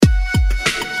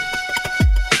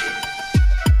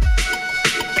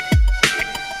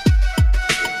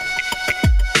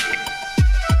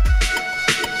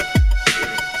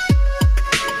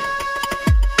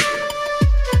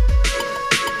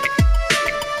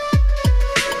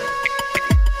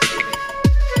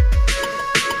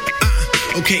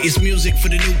Okay, it's music for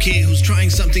the new kid who's trying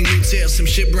something new till some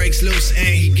shit breaks loose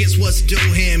and he gets what's due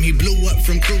him. He blew up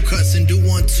from crew cuts and do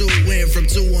 1-2, went from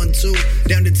 2-1-2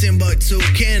 down to Timbuktu.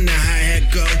 Can the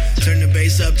hi-hat go? Turn the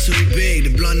bass up too big,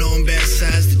 the blunt on bad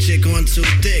size, the chick on too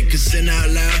thick. Cause sing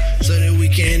out loud so that we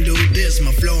can do this.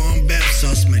 My flow on bath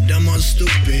sauce, my dumb on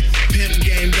stupid. Pimp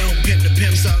game don't pimp, the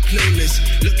pimp's all clueless.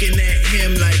 Looking at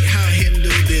him like how him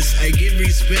do this. I give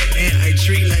respect and I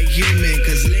treat like human.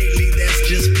 Cause lately that's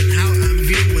just been how I'm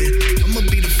viewing. I'ma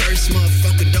be the first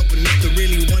motherfucker dope enough to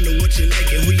really wonder what you like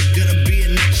and who you gonna be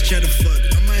and not just try to fuck.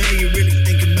 I'ma have you really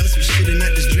thinking about some shit and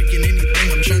not just drinking anything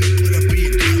I'm trying to put up in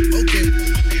your cup. Okay,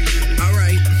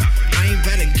 alright, I ain't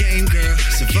bad at game, girl.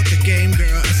 So fuck the game,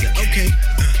 girl. I said okay,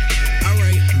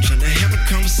 alright, I'm trying to have a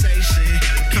conversation.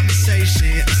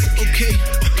 I said okay,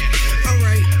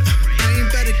 alright, I ain't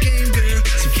bad at game, girl.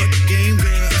 So fuck the game,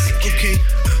 girl. I said okay,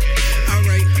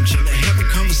 alright, I'm trying to have a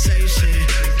conversation.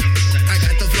 I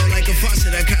got the flow like a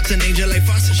faucet, I copped an angel like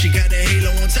Faucet. She got a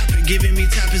halo on top of giving me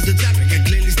top is the topic. I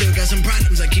clearly still got some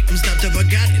problems, I keep them stopped if I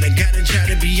got it. I gotta try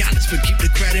to be honest, but keep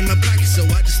the crowd in my pocket. So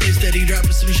I just stay steady,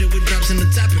 dropping some shit with drops in the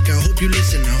topic. I hope you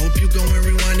listen, I hope you go and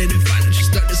rewind it and find it. You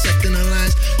start dissecting the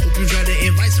lines, hope you try to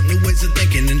invite some new ways of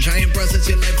thinking and try and process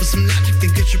your life with some logic.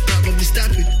 Think it should probably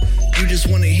stop it. You just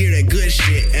wanna hear that good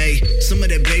shit, ayy. Some of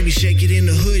that baby shake it in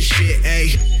the hood shit,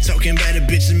 ayy. Talking about a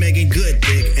bitch and making good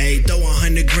dick, ayy. Throw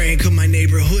 100 grand, cause my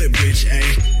neighborhood rich,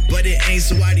 ayy. But it ain't,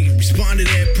 so why do you respond to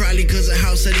that? Probably cause a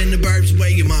house out in the burbs where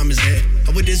your mom is at.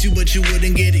 I would diss you, but you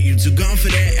wouldn't get it. You too gone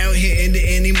for that. Out here into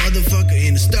any motherfucker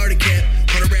in the starter cap.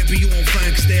 On a rapper you won't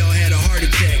find cause they all had a heart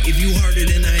attack. If you harder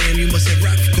than I am, you must have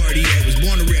rock for cardiac. Was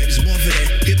born to rap, just born for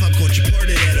that. Hip-hop culture, part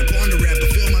of that. Up on the rap, I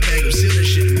fill my bag, I'm sealing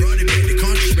shit. Brought it back, the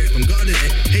conscious rap, I'm guarded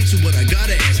that. Hate you, but I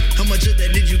gotta ask, how much of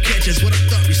that did you catch? That's what I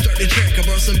thought, we start the track. I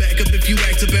brought some back up if you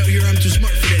act up out here, I'm too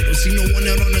smart for that. Don't see no one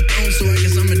out on the throne, so I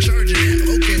guess I'm in charge of that.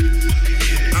 Okay,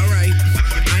 alright,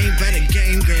 I ain't bad at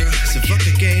game, girl. So fuck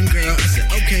the game, girl. I said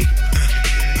okay,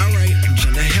 alright, I'm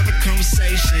trying to have a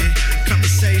conversation. I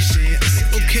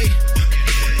said okay,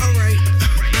 alright,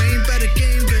 I ain't bad at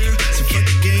game, girl. So fuck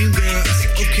the game, girl. I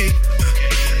said okay,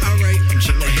 alright, I'm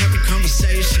trying to have a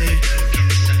conversation.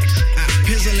 I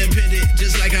pencil and pen it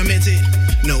just like I meant it.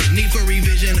 No need for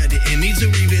revision, I didn't need to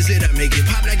revisit. I make it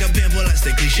pop like a pimple, I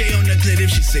stay cliche on the clit. If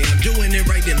she say I'm doing it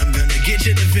right, then I'm gonna get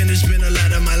you to finish. Been a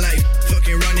lot of my life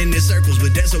fucking running in circles,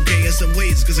 but that's okay in some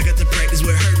ways, cause I got to practice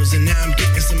with hurdles. And now I'm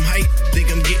getting some height,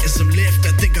 think I'm getting some lift.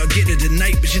 I think I'll get it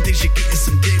tonight, but she thinks she getting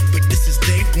some dick. But this is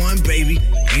day one, baby,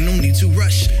 ain't no need to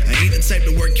rush. I ain't the type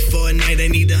to work you for a night,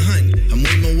 I need to hunt. I'm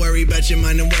way more worried about your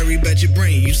mind than worried about your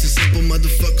brain. You some simple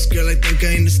motherfuckers, girl, I think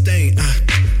I understand.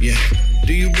 Yeah.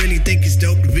 Do you really think it's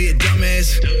dope to be a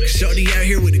dumbass? Shorty out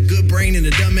here with a good brain and a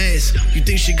dumbass. You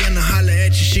think she gonna holler at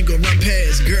you, she gon' run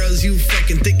past. Girls, you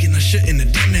fucking thinking I shouldn't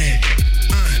have done that.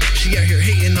 She out here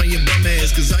hating on your bum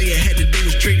ass, cause all you had to do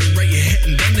was treat her right, you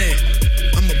hadn't done that.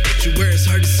 I'ma put you where it's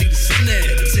hard to see the sun at.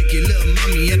 Take your little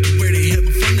mommy up to where they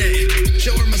having fun at.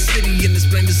 Show her my city and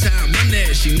explain just how I run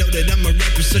that. She know that I'm a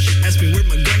rapper, so she asked me where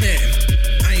my gun at.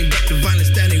 I ain't about the violence,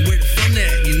 that ain't where the fun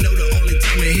at. You know the only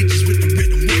time I hit is with the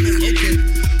rhythm one out. Okay,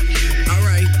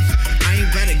 alright, I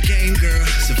ain't bad at game, girl.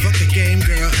 So fuck the game,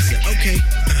 girl. I said okay,